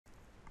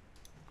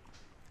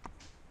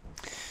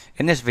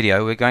In this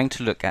video we're going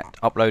to look at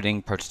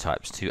uploading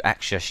prototypes to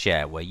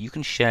AxShare, where you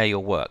can share your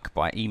work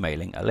by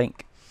emailing a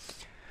link.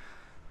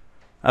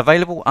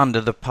 Available under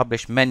the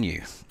Publish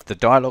menu, the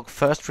dialog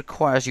first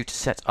requires you to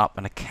set up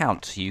an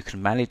account so you can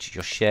manage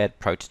your shared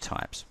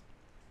prototypes.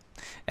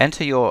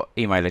 Enter your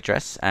email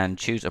address and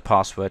choose a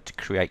password to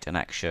create an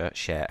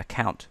AxShare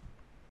account.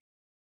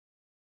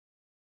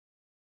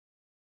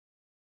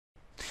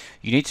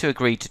 You need to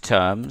agree to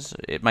terms.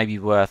 It may be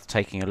worth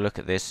taking a look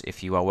at this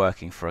if you are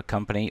working for a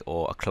company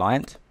or a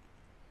client.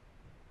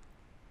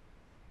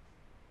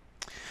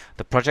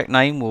 The project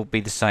name will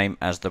be the same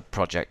as the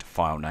project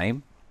file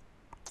name.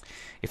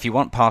 If you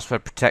want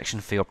password protection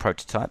for your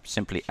prototype,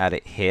 simply add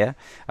it here.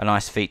 A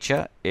nice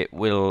feature, it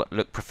will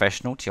look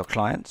professional to your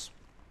clients.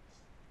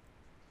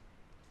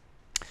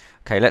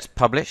 Okay, let's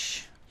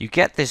publish. You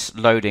get this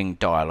loading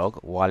dialog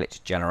while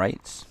it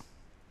generates.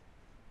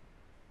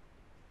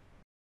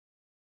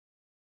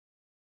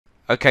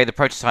 Okay, the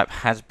prototype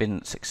has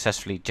been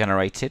successfully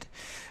generated.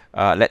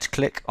 Let's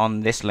click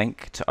on this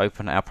link to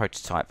open our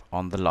prototype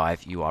on the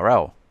live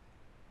URL.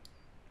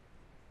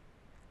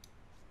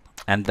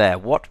 And there,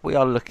 what we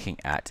are looking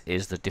at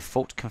is the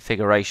default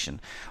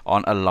configuration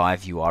on a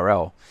live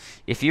URL.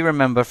 If you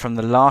remember from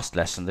the last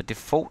lesson, the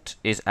default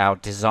is our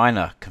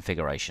designer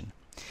configuration,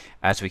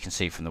 as we can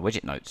see from the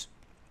widget notes.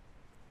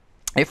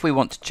 If we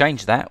want to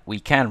change that, we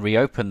can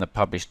reopen the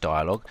publish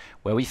dialog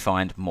where we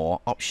find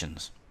more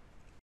options.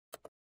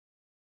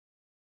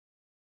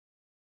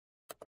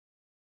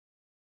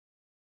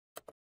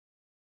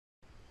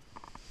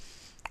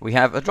 We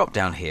have a drop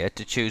down here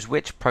to choose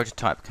which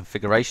prototype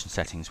configuration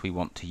settings we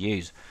want to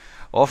use,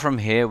 or from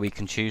here we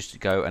can choose to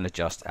go and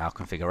adjust our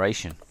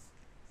configuration.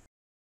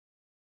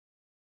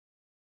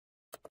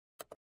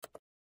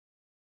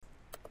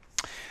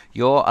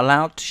 You're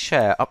allowed to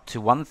share up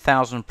to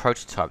 1,000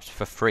 prototypes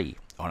for free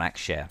on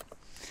AxShare.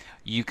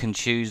 You can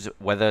choose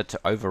whether to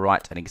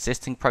overwrite an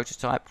existing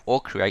prototype or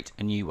create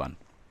a new one.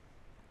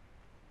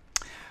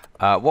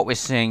 What we're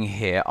seeing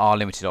here are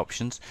limited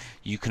options.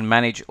 You can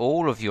manage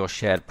all of your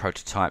shared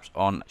prototypes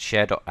on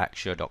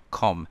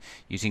share.axshare.com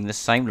using the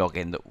same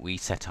login that we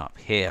set up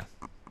here.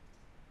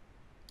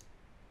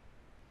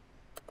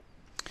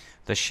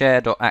 The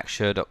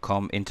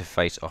share.axshare.com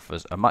interface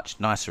offers a much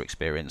nicer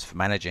experience for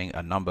managing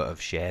a number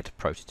of shared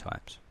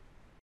prototypes.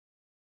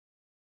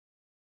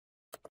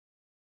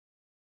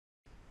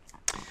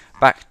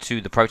 Back to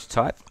the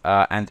prototype,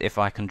 and if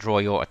I can draw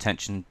your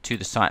attention to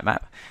the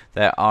sitemap,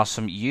 there are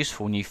some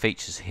useful new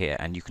features here,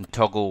 and you can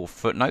toggle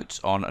footnotes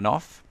on and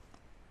off.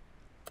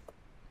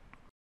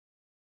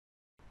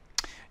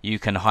 You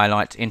can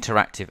highlight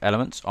interactive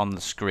elements on the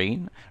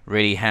screen,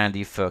 really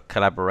handy for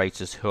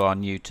collaborators who are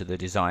new to the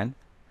design.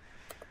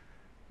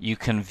 You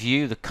can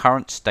view the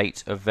current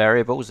state of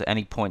variables at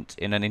any point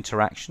in an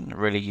interaction, a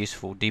really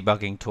useful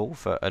debugging tool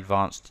for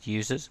advanced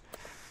users.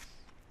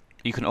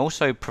 You can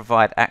also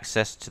provide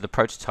access to the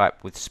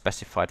prototype with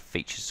specified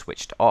features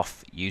switched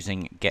off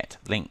using get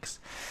links.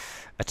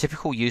 A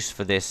typical use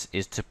for this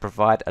is to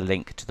provide a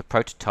link to the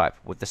prototype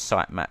with the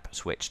sitemap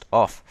switched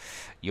off.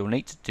 You'll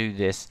need to do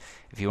this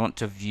if you want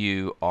to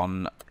view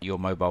on your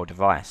mobile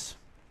device.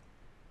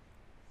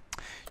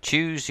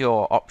 Choose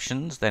your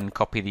options, then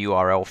copy the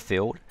URL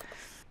field.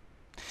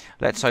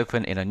 Let's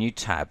open in a new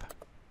tab.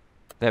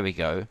 There we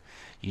go.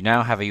 You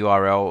now have a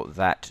URL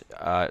that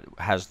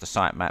has the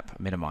sitemap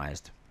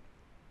minimized.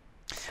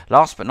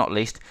 Last but not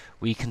least,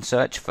 we can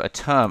search for a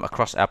term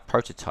across our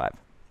prototype.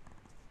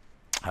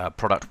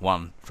 Product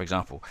 1, for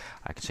example.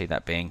 I can see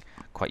that being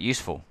quite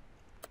useful.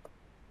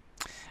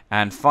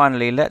 And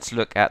finally, let's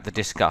look at the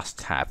Discuss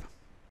tab.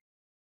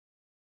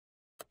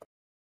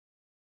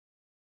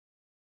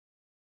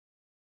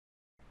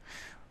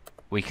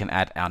 We can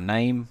add our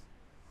name,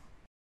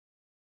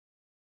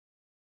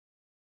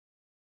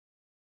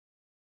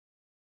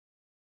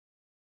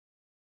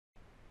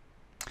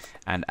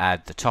 and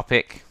add the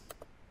topic.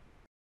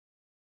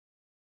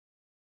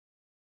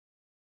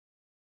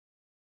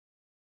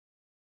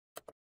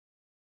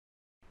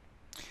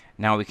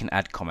 Now we can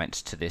add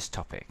comments to this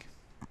topic.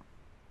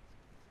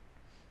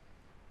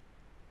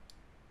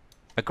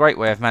 A great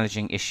way of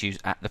managing issues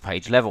at the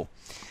page level.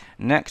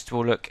 Next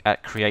we'll look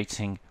at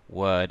creating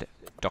Word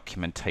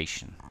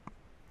documentation.